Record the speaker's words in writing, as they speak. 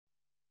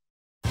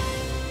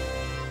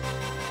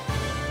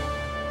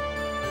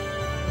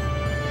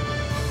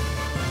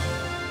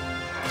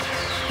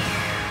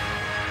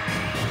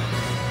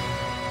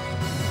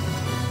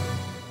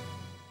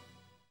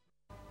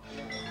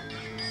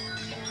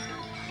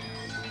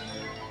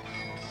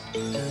We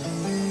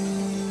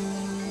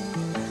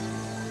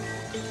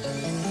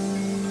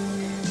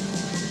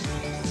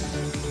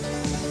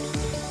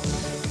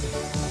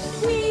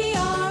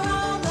are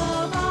all the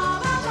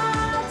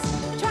Bobobobs,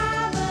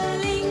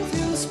 traveling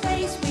through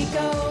space we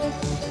go.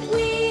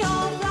 We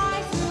all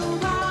fly through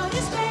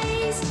outer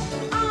space,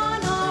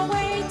 on our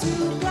way to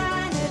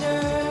planet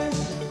Earth.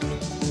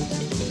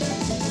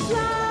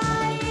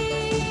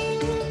 Flying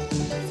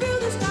through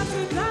the stars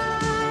we're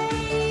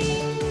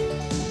flying,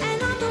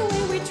 and on the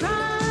way we're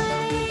trying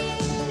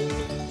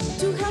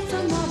to help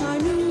some of our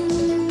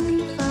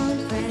newfound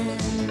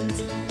friends.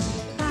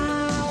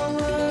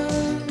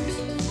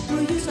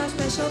 We'll use our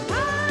special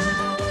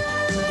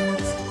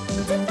powers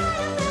to fight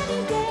off any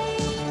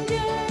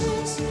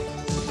dangers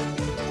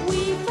we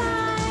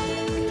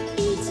find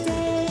each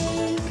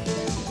day.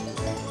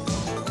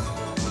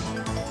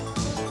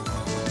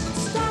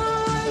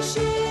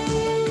 Starship,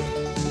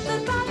 the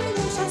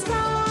fabulous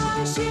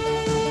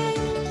starship.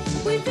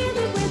 We fill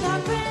it with our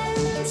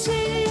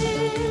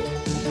friendship.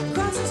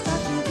 Cross the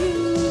starfilled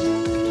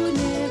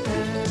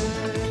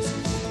universe,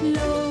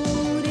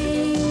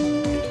 loading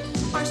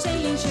our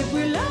sailing ship.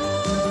 We're loading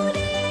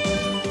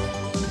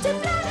to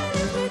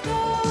planet we're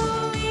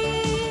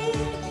going.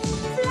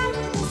 Fly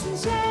with us and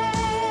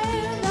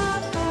share the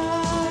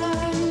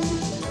fun.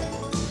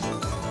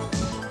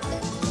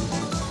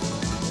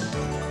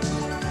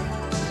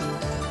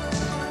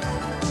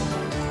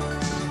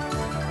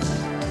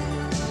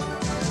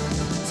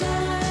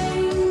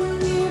 Time,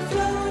 we're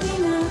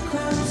floating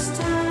across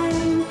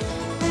time,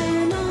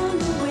 and on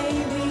the way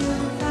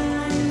we'll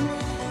find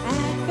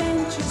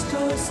adventures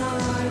close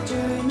our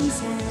journey's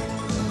end.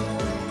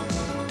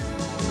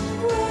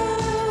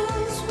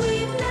 Worlds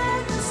we've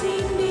never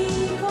seen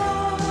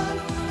before,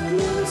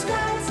 new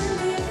skies and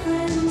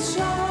different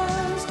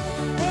shores,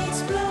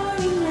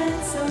 exploring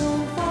lands so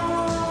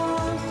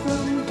far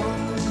from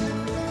home.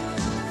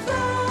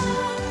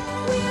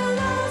 Fun, we'll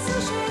also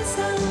share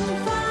some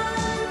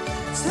fun,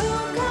 so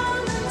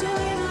come and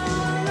join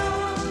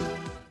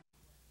along.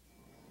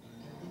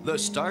 The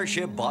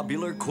Starship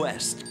Bobular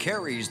quest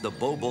carries the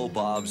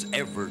Bobobobs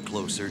ever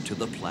closer to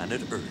the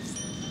planet Earth.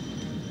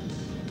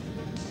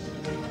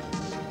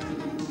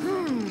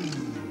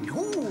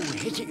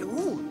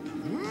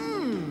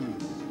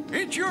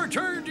 It's your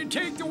turn to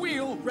take the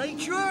wheel. Right,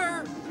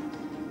 sure.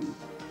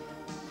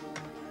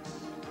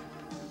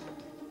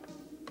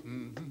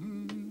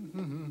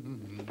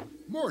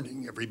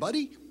 Morning,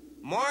 everybody.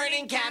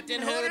 Morning,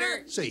 Captain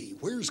Hooter. Say,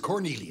 where's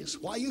Cornelius?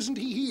 Why isn't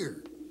he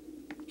here?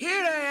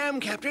 Here I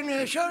am,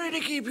 Captain. Sorry to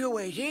keep you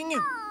waiting.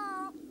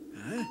 Oh.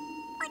 Huh?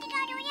 What you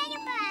got on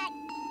your butt?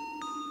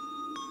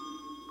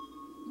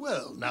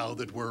 Well, now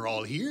that we're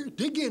all here,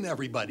 dig in,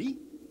 everybody.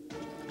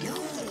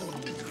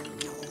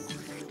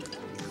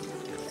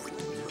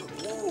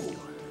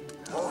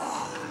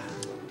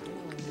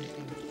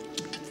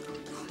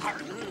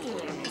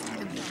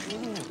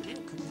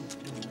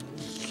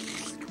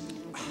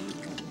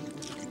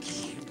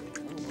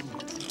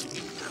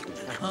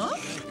 Huh?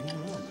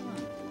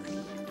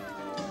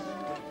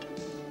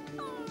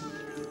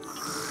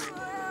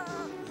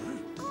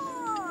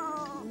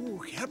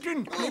 Oh,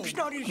 Captain, Blip's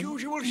not his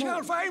usual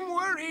self. I'm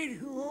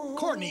worried. Oh.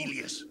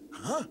 Cornelius.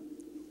 Huh?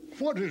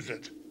 What is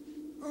it?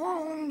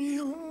 Oh,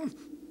 no.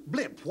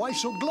 Blip, why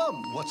so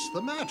glum? What's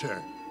the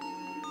matter?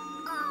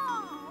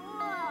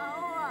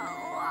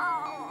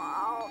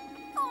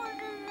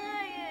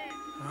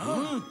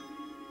 Huh?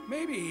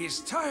 Maybe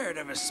he's tired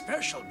of his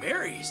special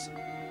berries.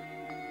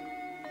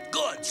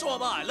 Good, so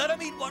am I. Let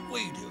him eat what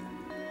we do.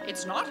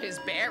 It's not his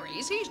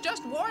berries. He's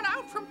just worn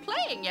out from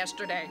playing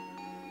yesterday.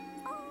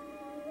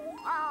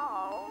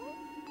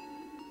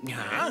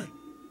 Huh?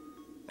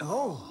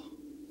 Oh.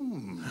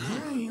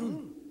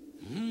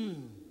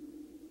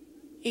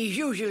 He's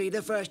usually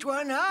the first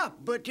one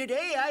up, but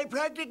today I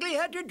practically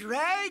had to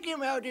drag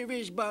him out of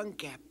his bunk,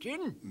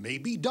 Captain.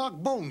 Maybe Doc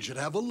Bone should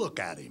have a look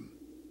at him.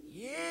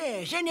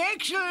 Yes, an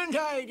excellent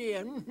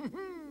idea.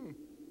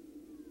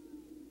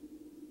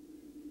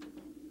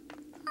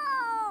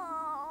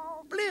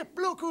 Blip,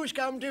 look who's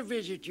come to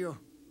visit you.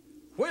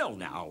 Well,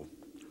 now,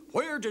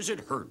 where does it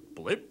hurt,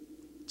 Blip?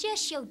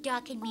 Just show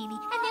Doc and Mimi,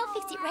 and they'll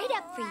fix it right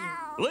up for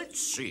you. Let's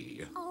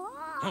see.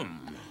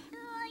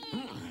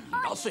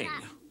 Nothing.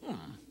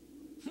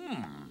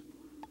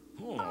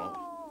 Oh.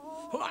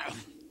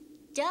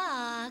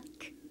 Doc.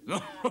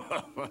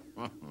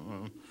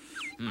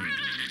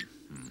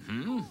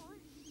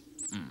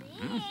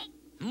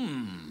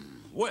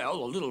 Well,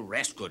 a little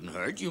rest couldn't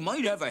hurt. You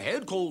might have a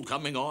head cold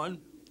coming on.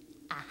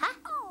 Uh-huh.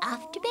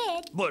 Off to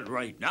bed. But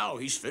right now,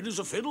 he's fit as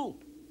a fiddle.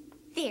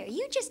 There,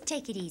 you just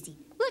take it easy.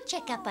 We'll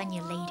check up on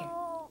you later.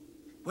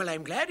 Well,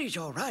 I'm glad he's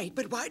all right,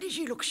 but why does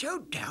he look so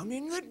down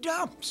in the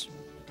dumps?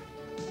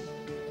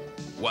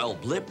 While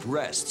Blip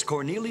rests,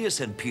 Cornelius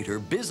and Peter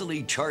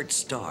busily chart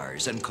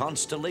stars and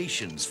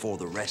constellations for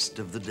the rest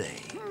of the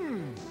day.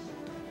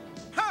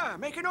 Ha!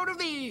 Make a note of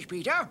these,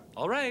 Peter.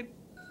 All right.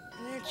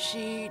 Let's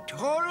see,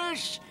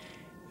 Taurus,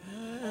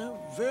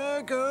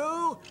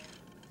 Virgo,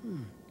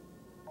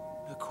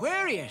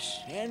 Aquarius,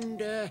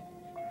 and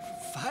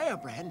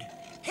firebrand?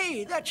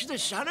 Hey, that's the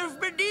son of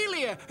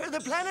Bedelia, the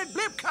planet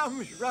Blip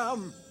comes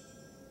from.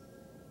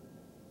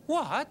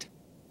 What?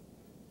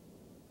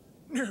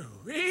 No,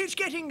 it's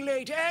getting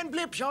late and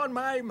Blip's on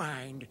my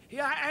mind.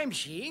 I'm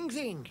seeing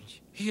things.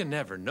 You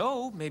never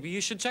know. Maybe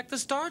you should check the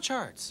star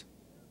charts.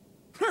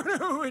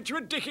 No, it's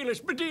ridiculous.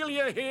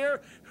 Bedelia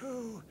here.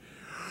 Oh.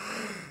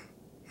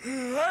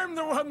 I'm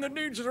the one that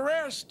needs the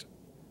rest.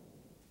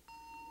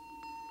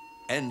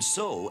 And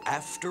so,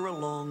 after a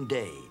long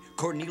day,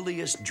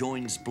 Cornelius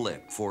joins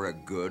Blip for a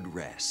good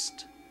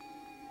rest.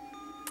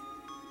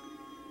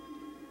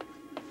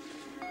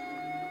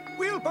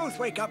 We'll both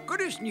wake up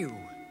good as new.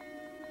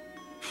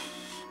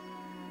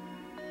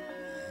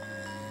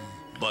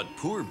 But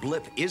poor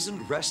Blip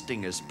isn't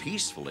resting as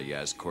peacefully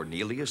as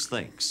Cornelius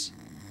thinks.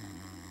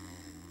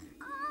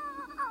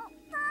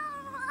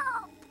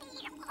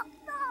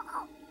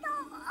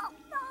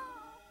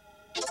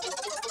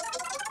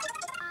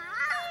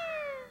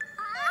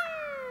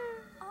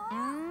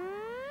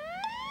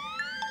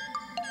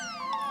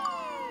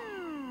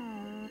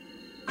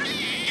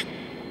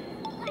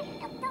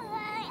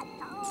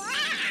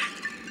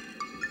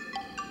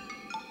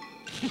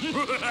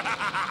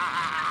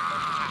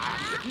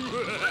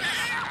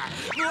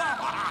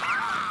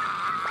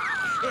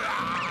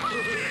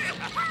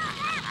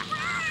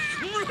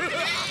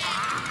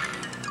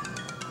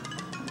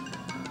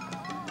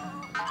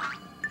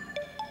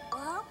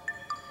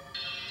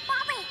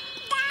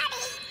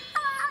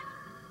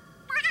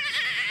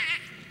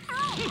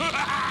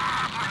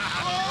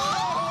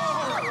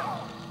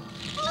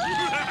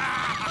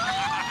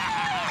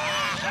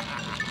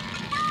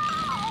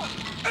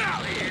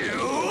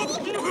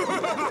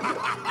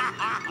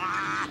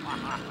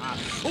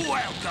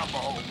 Welcome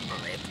home,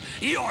 Blip.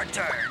 Your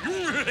turn.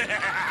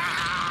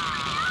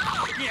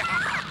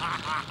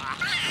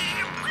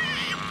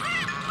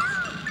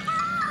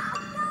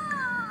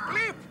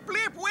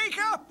 Blip, wake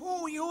up!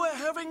 Oh, you are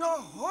having a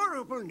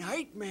horrible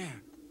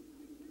nightmare.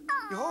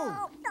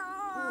 No.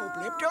 Oh,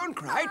 Blip, don't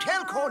cry.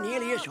 Tell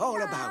Cornelius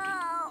all about it.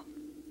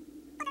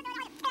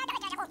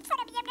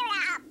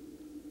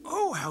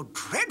 Oh, how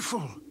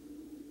dreadful.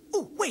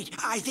 Oh, wait,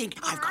 I think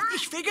I've got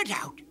this figured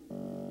out.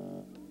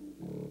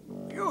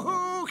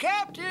 Yoo-hoo,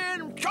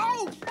 Captain!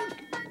 Go!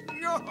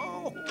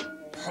 Yo!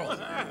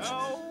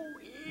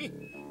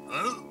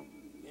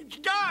 It's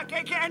dark,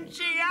 I can't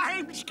see.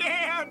 I'm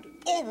scared.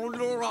 Open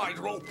your eyes,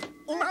 Rope.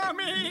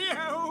 Mommy,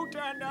 oh,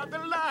 turn out the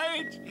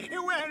lights.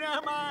 Where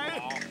am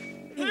I?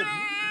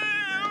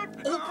 Help!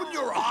 Open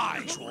your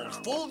eyes,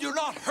 Wolfful. You're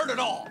not hurt at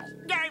all.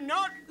 I'm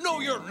not. No,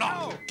 you're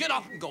not. No. Get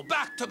up and go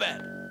back to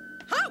bed.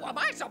 How am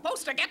I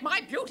supposed to get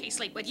my beauty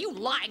sleep with you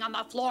lying on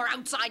the floor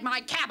outside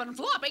my cabin,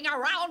 flopping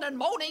around and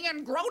moaning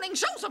and groaning?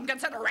 Show some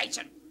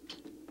consideration.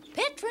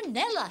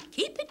 Petronella,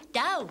 keep it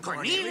down.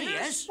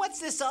 Cornelius? What's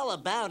this all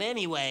about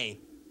anyway?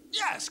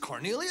 Yes,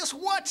 Cornelius,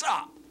 what's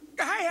up?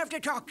 I have to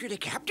talk to the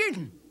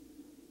captain.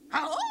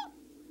 Huh?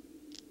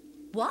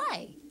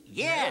 Why?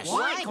 Yes,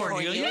 Why,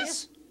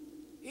 Cornelius?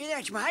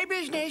 That's my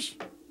business.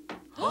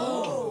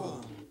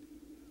 Huh?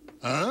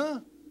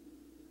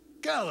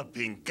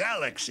 Galloping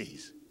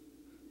galaxies.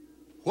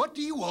 What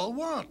do you all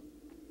want?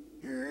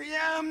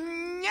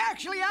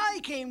 Actually, I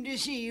came to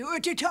see you,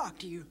 to talk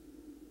to you.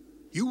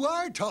 You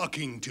are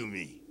talking to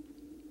me.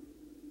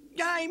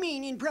 I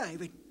mean in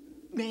private.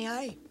 May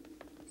I?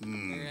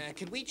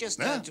 Could we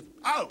just... Huh?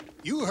 Oh,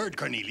 you heard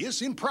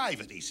Cornelius in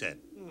private, he said.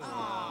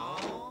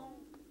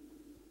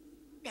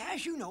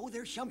 As you know,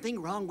 there's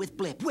something wrong with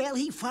Blip. Well,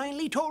 he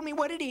finally told me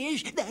what it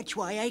is. That's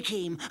why I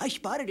came. I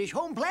spotted his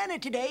home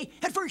planet today.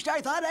 At first,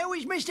 I thought I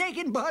was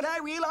mistaken, but I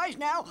realize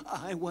now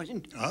I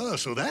wasn't. Ah,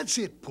 so that's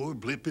it. Poor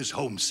Blip is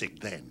homesick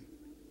then.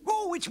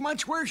 Oh, it's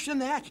much worse than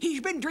that.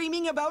 He's been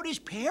dreaming about his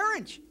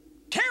parents.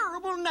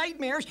 Terrible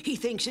nightmares. He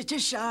thinks it's a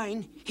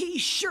sign.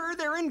 He's sure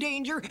they're in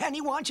danger, and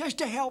he wants us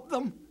to help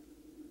them.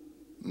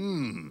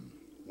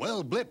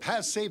 Well, Blip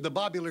has saved the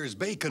Bobulars'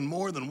 bacon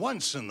more than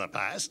once in the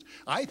past.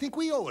 I think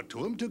we owe it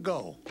to him to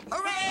go.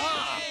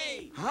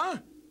 Hooray! Huh?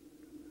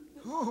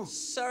 Oh.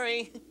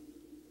 Sorry.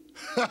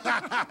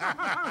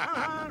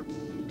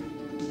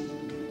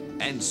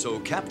 And so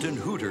Captain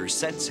Hooter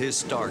sets his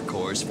star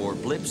course for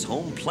Blip's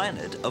home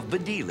planet of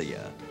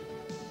Bedelia.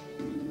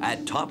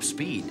 At top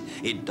speed,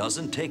 it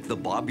doesn't take the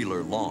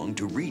Bobular long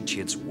to reach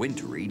its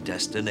wintry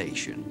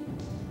destination.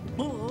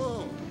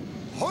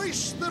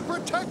 Hoist the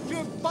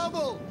protective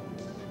bubble!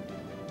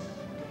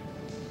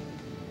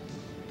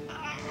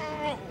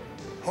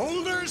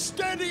 Hold her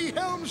steady,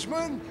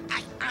 helmsman!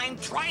 I'm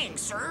trying,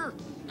 sir.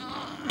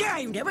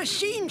 I've never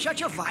seen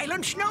such a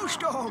violent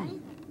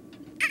snowstorm.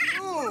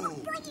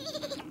 Oh.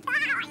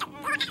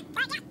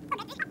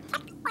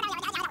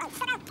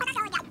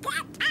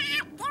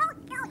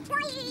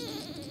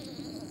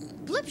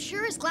 Blip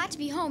sure is glad to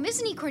be home,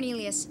 isn't he,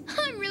 Cornelius?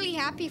 I'm really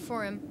happy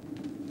for him.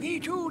 Me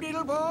too,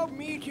 little Bob,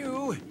 me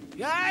too.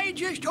 I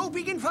just hope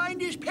he can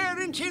find his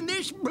parents in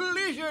this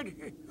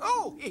blizzard.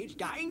 Oh, it's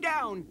dying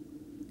down.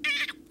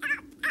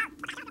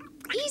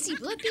 Easy,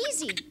 Blip,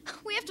 easy.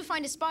 We have to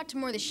find a spot to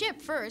moor the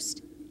ship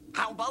first.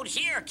 How about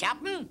here,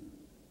 Captain?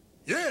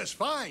 Yes,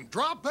 fine.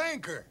 Drop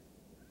anchor.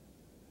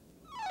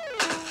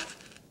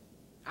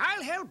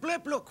 I'll help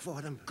Blip look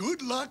for them.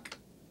 Good luck.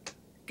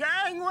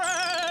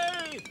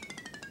 Gangway!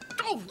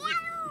 Oh.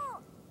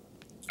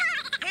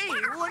 Hey,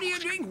 what are you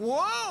doing?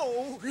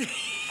 Whoa!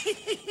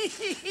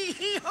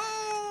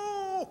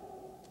 Oh!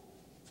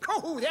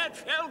 Oh, that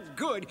felt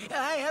good.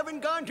 I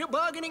haven't gone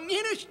tobogganing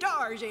in a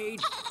star's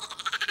age.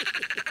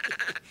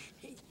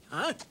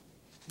 Huh?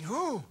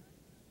 No.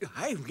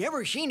 I've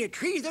never seen a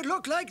tree that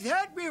looked like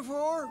that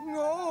before.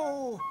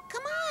 No.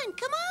 Come on,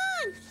 come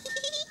on.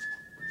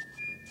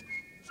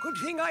 Good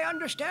thing I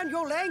understand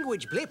your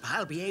language, Blip.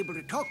 I'll be able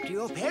to talk to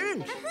your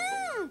parents.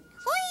 Whee!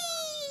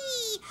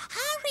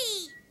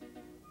 Hurry!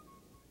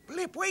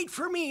 Blip, wait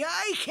for me.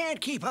 I can't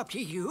keep up to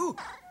you.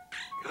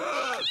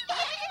 Oh,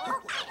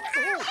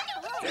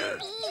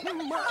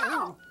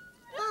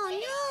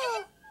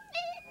 no.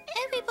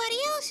 Everybody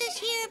else is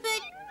here,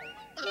 but...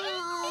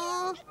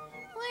 Oh,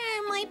 where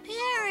are my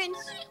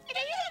parents?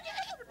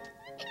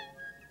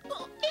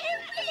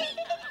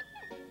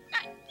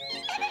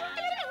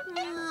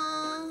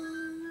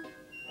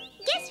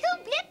 Guess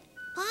who, Blip?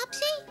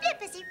 Popsy?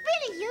 Blip, is it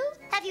really you?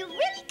 Have you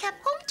really come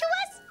home to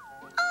us?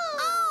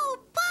 Oh,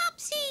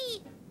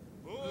 Popsy!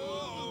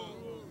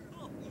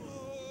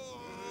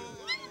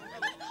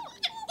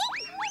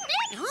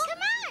 Blip,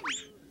 come on!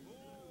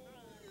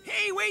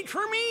 Hey, wait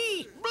for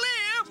me!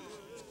 Blip!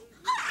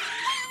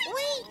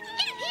 Wait!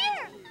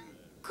 Here!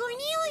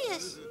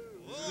 Cornelius!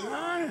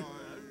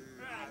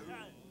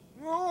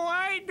 Oh,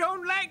 I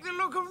don't like the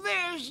look of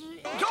this.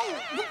 Oh,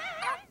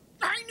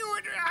 I knew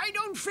it. I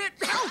don't fit.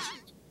 Blip!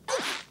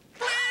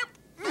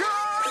 No!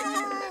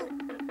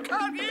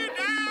 Cut it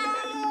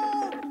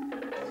out!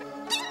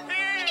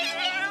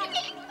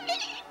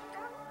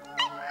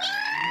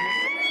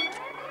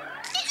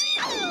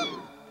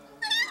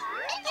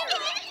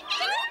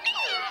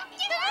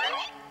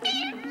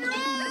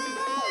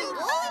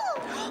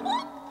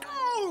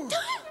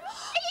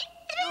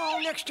 Oh,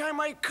 next time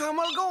I come,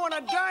 I'll go on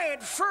a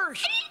diet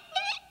first.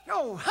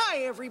 Oh, hi,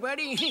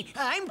 everybody.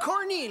 I'm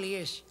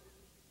Cornelius.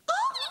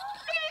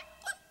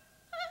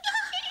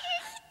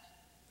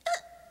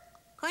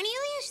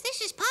 Cornelius,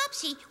 this is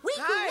Popsy. We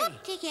grew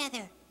up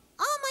together.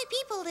 All my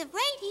people live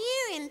right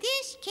here in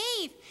this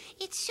cave.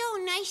 It's so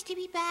nice to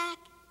be back.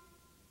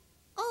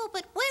 Oh,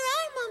 but where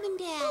are Mom and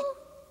Dad?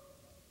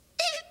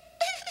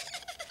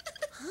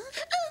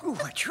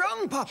 What's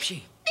wrong,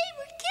 Popsy? They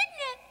were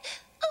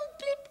kidnapped. Oh,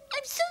 Blip,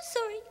 I'm so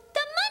sorry.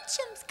 The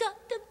Munchums got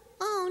them.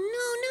 Oh,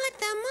 no, not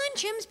the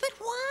Munchums, but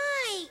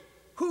why?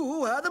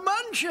 Who are the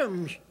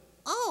Munchums?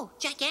 Oh,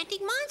 gigantic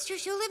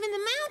monsters who live in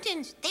the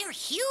mountains. They're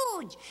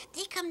huge.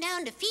 They come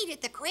down to feed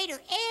at the crater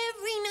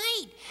every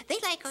night. They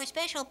like our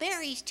special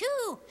berries,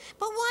 too.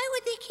 But why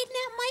would they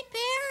kidnap my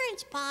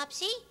parents,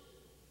 Popsy?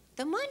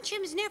 The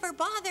Munchums never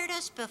bothered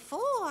us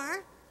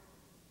before.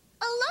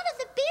 A lot of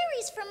the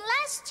berries from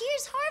last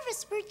year's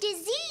harvest were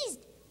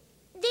diseased.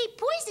 They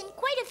poisoned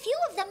quite a few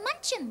of the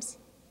Munchums.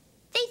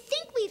 They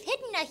think we've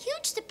hidden a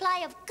huge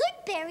supply of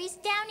good berries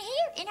down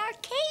here in our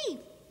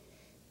cave.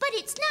 But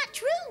it's not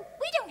true.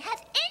 We don't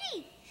have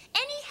any.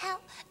 Anyhow,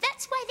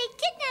 that's why they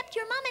kidnapped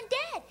your Mom and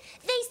Dad.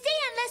 They say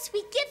unless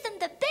we give them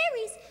the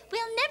berries,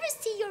 we'll never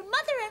see your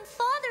mother and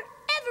father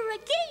ever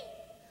again.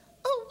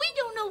 Oh, we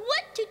don't know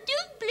what to do,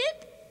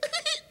 Blip.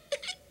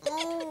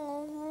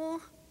 Oh.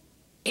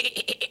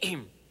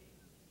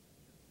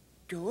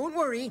 Don't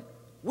worry.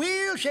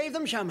 We'll save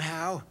them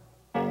somehow.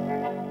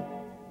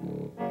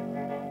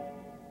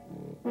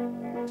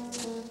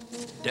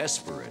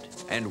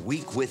 Desperate and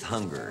weak with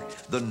hunger,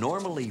 the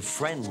normally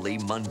friendly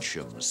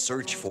Munchums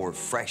search for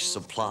fresh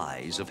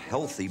supplies of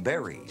healthy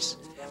berries.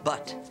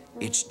 But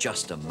it's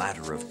just a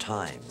matter of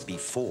time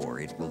before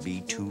it will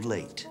be too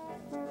late.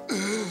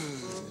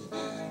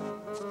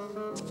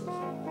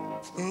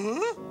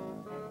 Huh?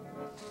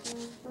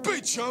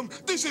 Big Chum,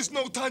 this is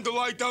no time to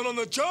lie down on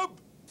the job.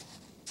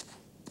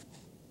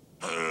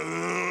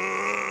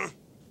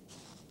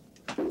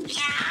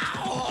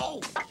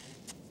 Ow!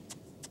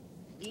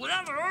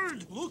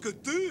 Leonard! Look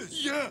at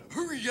this. Yeah,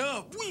 hurry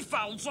up. We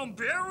found some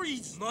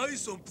berries.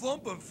 Nice and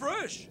plump and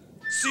fresh.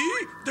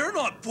 See? They're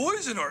not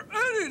poison or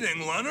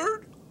anything,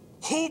 Leonard.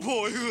 Oh,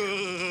 boy.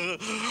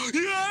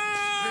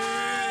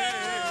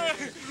 Yeah!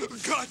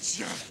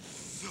 Gotcha.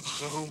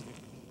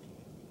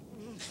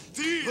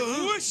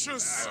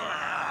 Delicious.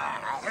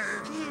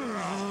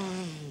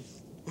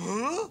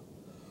 Huh?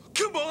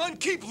 Come on,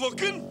 keep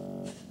looking.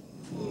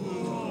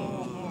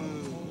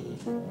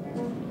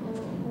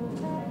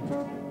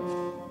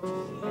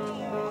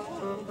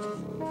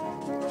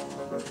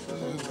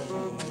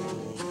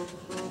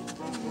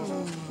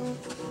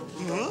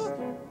 Huh?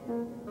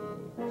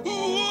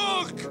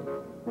 Look!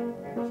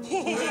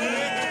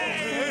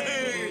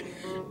 Hey!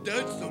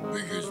 That's the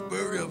biggest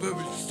berry I've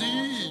ever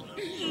seen.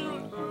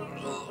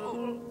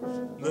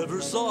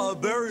 Never saw a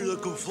berry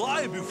that could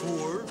fly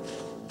before.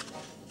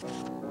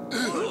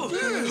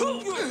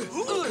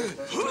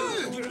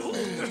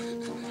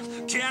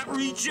 Can't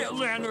reach it,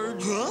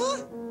 Leonard.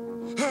 Huh?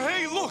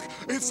 Hey, look!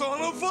 It's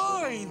on a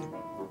vine!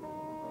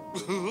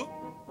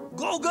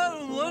 Go get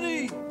him,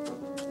 Lenny!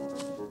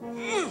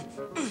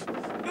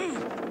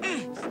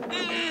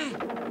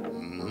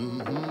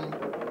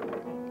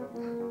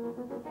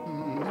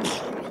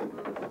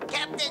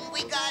 Captain,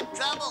 we got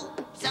trouble.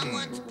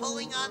 Someone's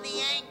pulling on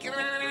the anchor.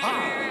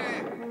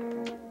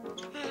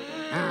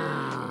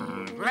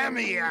 Let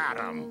me at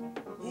him.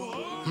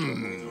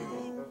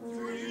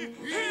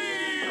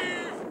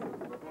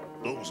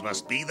 Those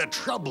must be the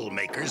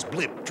troublemakers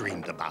Blip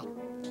dreamed about.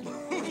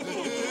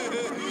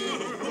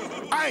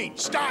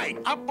 Einstein,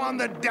 up on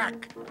the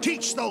deck.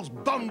 Teach those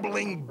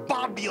bumbling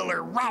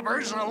bobular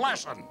robbers a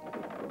lesson.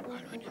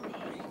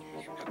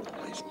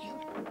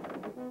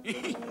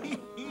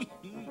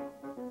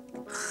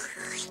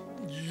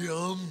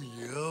 Yum,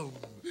 yum.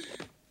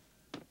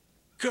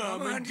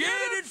 Come and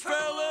get it,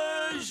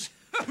 fellas!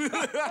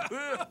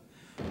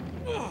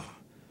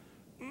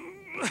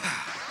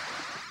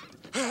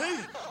 Hey,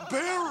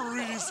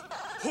 berries!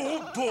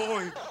 Oh,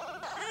 boy!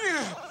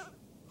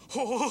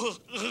 Oh,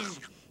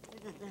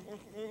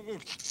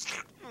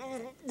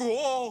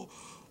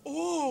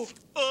 oh,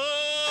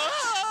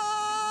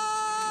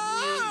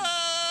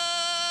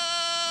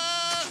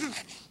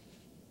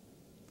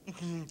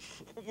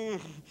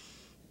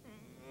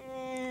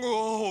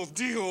 oh,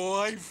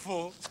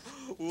 delightful.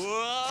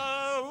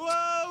 Whoa,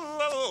 whoa,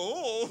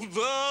 whoa,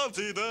 da,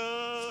 dee,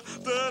 da,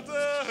 da, da.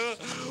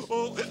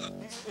 Oh,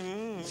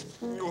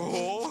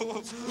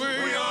 oh.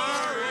 We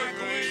are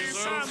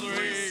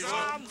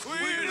Threesome.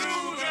 We do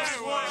just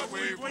what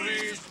we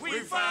please. We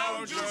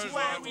found just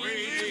what we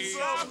need.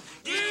 Some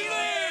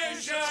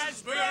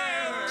delicious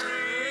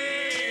berries.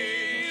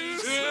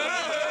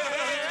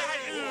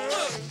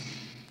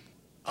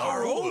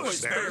 Our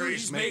oldest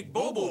berries make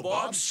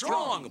Bobobobs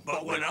strong,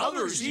 but when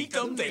others eat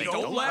them, they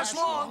don't last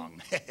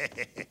long.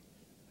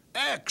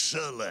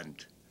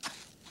 Excellent.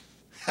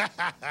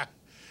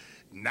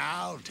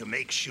 Now to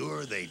make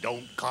sure they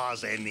don't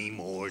cause any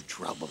more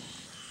trouble.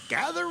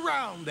 Gather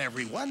round,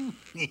 everyone.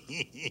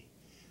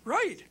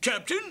 Right,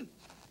 Captain.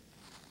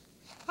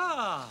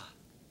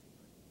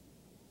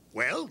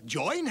 Well,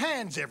 join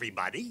hands,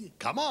 everybody.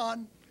 Come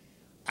on.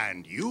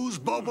 And use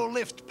Bobo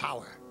lift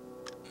power.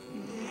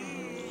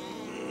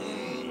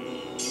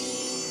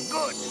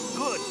 Good,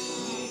 good.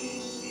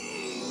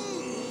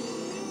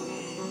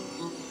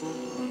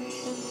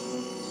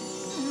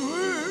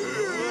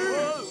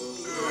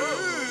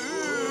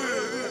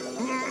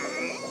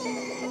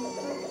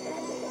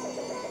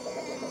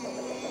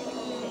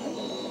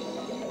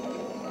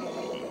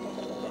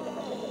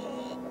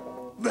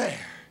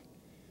 There.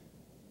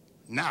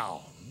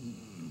 Now,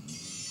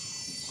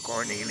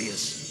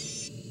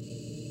 Cornelius.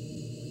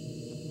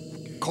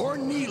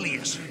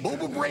 Cornelius,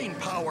 Bobo brain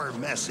power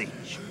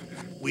message.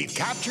 We've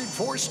captured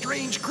 4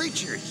 strange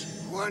creatures.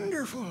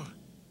 Wonderful.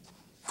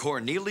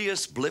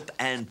 Cornelius, Blip,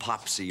 and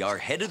Popsy are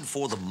headed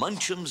for the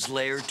Munchum's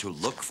lair to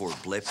look for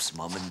Blip's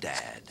mom and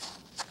dad.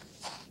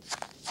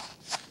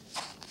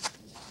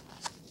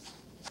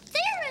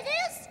 There it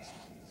is.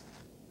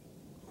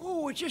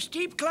 Oh, it's a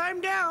steep climb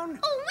down.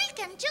 Oh, we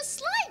can just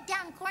slide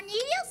down,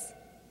 Cornelius.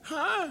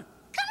 Huh?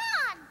 Come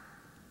on.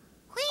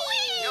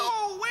 Whee!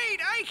 No,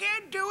 wait, I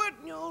can't do it.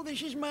 No,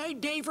 this is my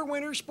day for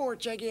winter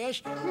sports, I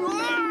guess. Look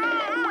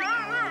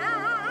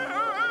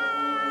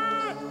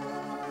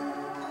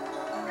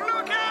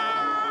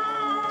out!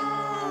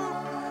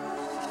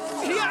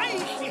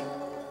 Yikes!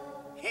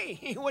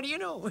 Hey, what do you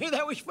know?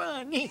 That was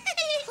fun.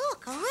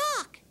 Look, a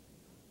rock.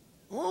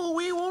 Oh,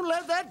 we won't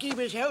let that keep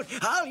us out.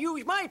 I'll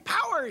use my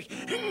powers.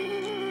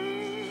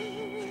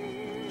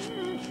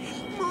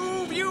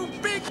 Move, you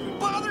big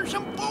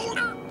bothersome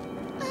boulder!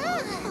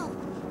 Oh.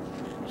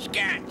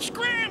 Scat,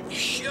 scram,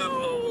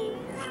 shoo!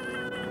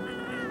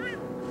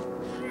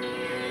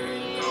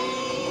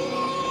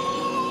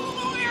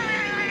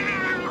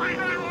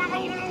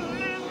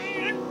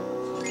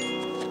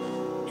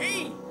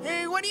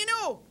 Hey, what do you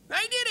know?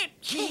 I did it!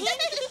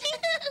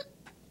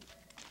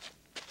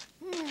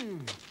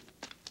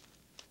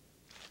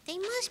 They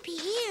must be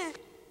here.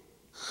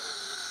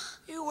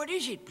 Hey, what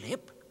is it,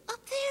 Blip?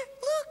 Up there,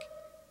 look.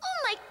 Oh,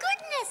 my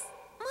goodness.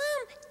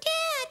 Mom,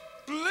 Dad.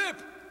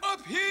 Blip,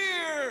 up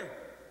here!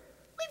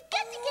 We've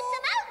got to get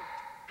them out.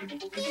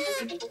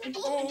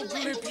 Yeah. Oh,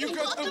 Blip, you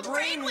got the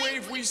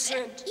brainwave we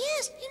sent.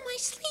 Yes, in my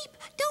sleep.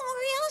 Don't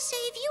worry, I'll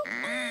save you.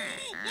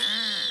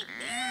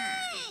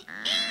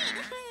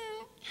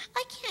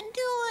 I can't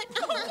do it.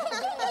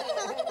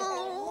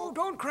 Oh,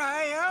 don't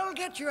cry. I'll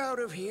get you out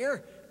of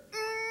here.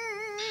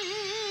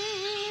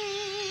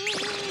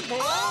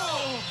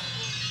 Oh!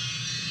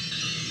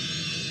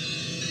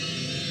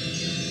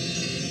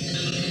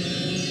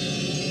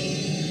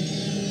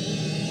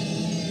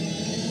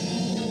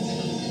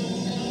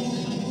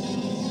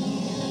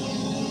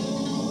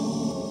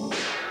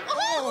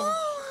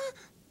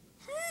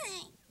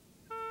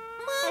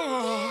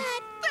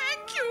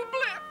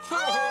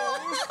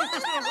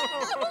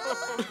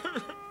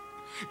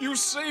 You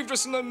saved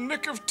us in the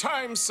nick of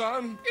time,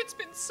 son. It's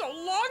been so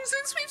long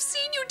since we've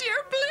seen you,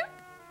 dear Blip.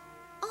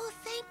 Oh,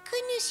 thank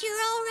goodness you're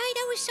all right.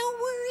 I was so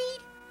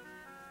worried.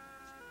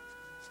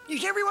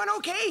 Is everyone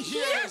okay?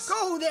 Yes.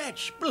 Oh,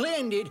 that's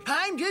splendid.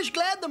 I'm just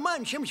glad the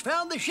Munchums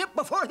found the ship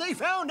before they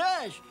found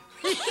us.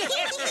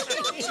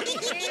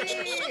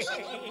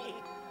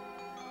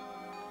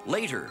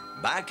 Later,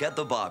 back at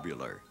the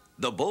Bobular,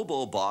 the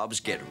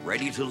Bobobobs get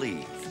ready to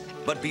leave.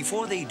 But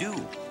before they do,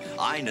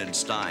 Ein and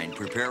Stein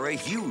prepare a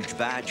huge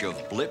batch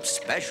of Blip's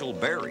special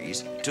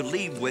berries to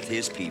leave with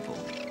his people.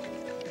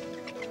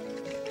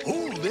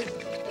 Hold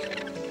it.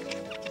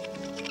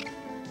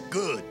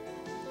 Good.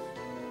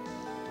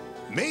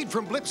 Made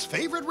from Blip's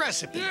favorite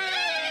recipe.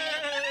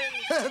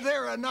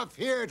 There are enough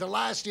here to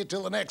last you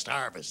till the next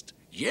harvest.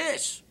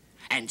 Yes.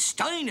 And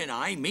Stein and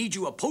I made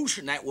you a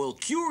potion that will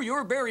cure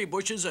your berry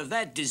bushes of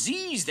that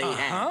disease they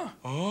have.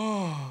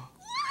 Oh.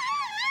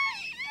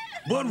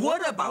 But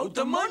what about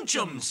the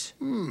Munchums?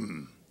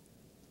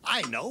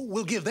 I know.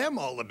 We'll give them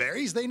all the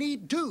berries they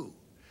need, too.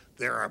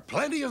 There are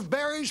plenty of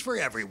berries for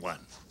everyone.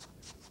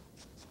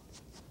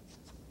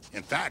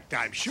 In fact,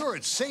 I'm sure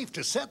it's safe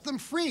to set them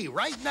free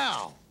right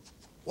now.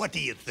 What do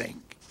you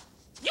think?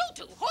 You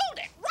two hold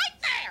it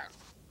right there!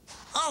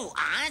 Oh,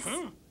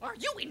 Oz? Are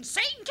you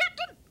insane,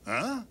 Captain?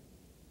 Huh?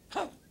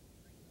 Huh.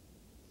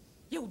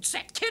 You'd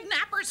set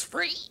kidnappers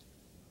free?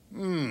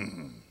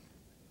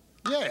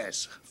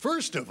 Yes.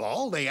 First of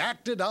all, they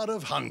acted out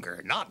of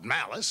hunger, not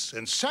malice.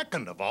 And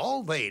second of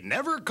all, they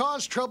never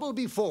caused trouble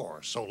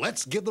before. So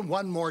let's give them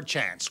one more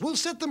chance. We'll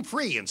set them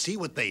free and see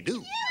what they do. Yeah,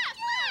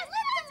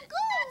 let them go.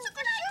 That's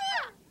for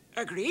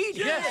sure. Agreed?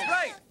 Yes.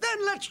 Right.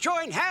 Then let's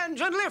join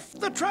hands and lift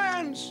the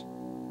trans.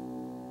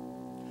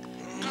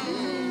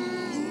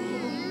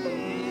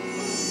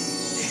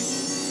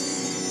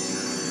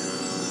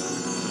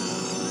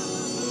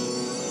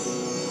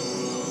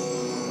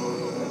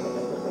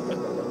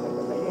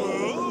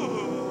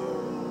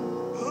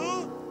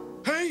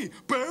 Hey,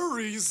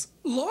 berries!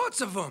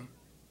 Lots of them!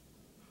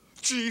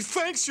 Gee,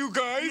 thanks, you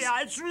guys!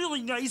 Yeah, it's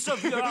really nice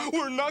of you.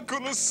 We're not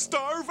gonna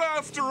starve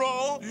after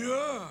all!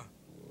 Yeah.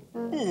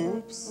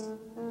 Oops.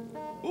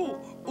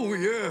 Oh,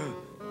 yeah.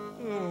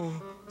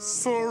 Oh,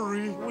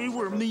 sorry. We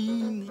were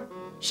mean.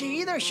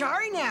 See, they're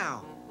sorry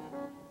now.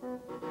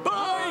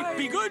 Bye!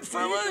 Be good,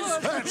 fellas!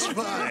 That's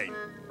fine.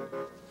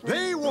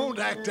 They won't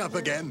act up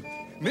again.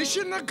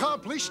 Mission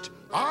accomplished.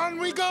 On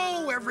we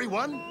go,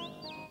 everyone.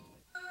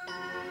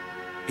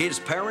 His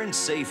parents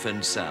safe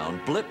and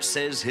sound, Blip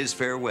says his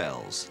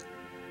farewells.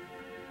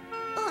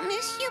 I'll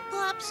miss you,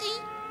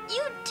 Popsy.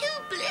 You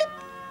too, Blip.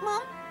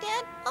 Mom,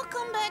 Dad, I'll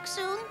come back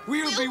soon.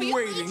 We'll be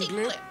waiting, waiting,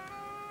 Blip.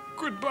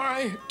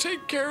 Goodbye.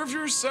 Take care of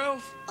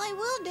yourself. I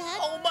will, Dad.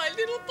 Oh, my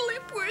little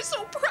Blip, we're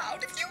so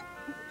proud of you.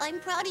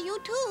 I'm proud of you,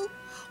 too.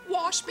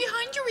 Wash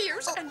behind your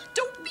ears and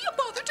don't be a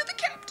bother to the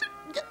captain.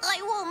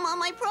 I won't,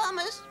 Mom, I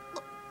promise.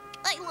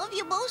 I love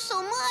you both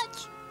so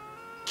much.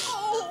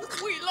 Oh,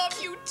 we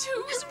love you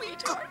too,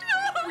 sweetheart.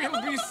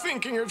 We'll be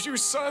thinking of you,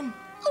 son.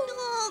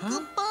 Oh,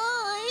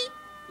 goodbye.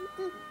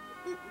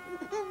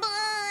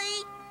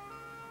 Bye.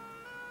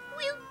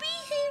 We'll be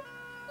here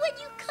when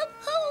you come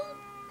home.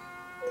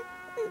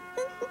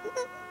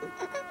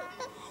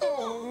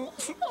 Oh.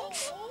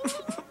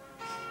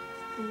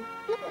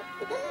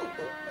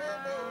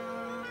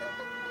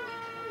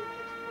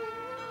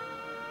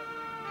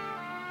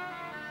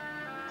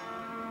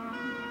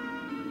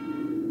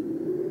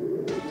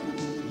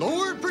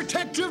 Lord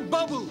Protective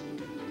Bubble,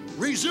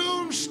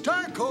 resume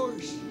star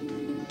course.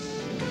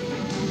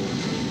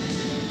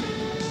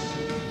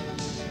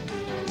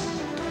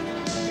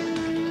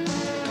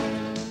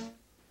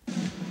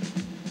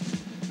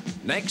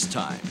 Next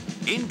time,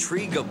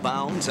 intrigue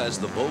abounds as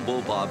the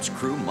Bobobobs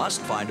crew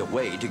must find a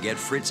way to get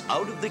Fritz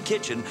out of the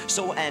kitchen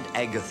so Aunt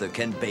Agatha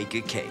can bake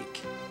a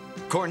cake.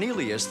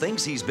 Cornelius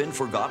thinks he's been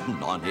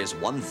forgotten on his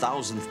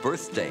 1000th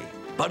birthday,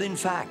 but in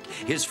fact,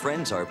 his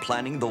friends are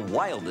planning the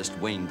wildest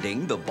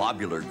wingding the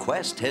Bobular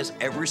quest has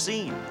ever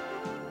seen.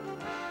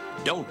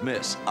 Don't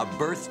miss a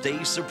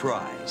birthday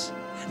surprise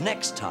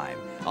next time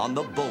on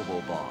the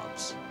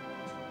Bobobobs.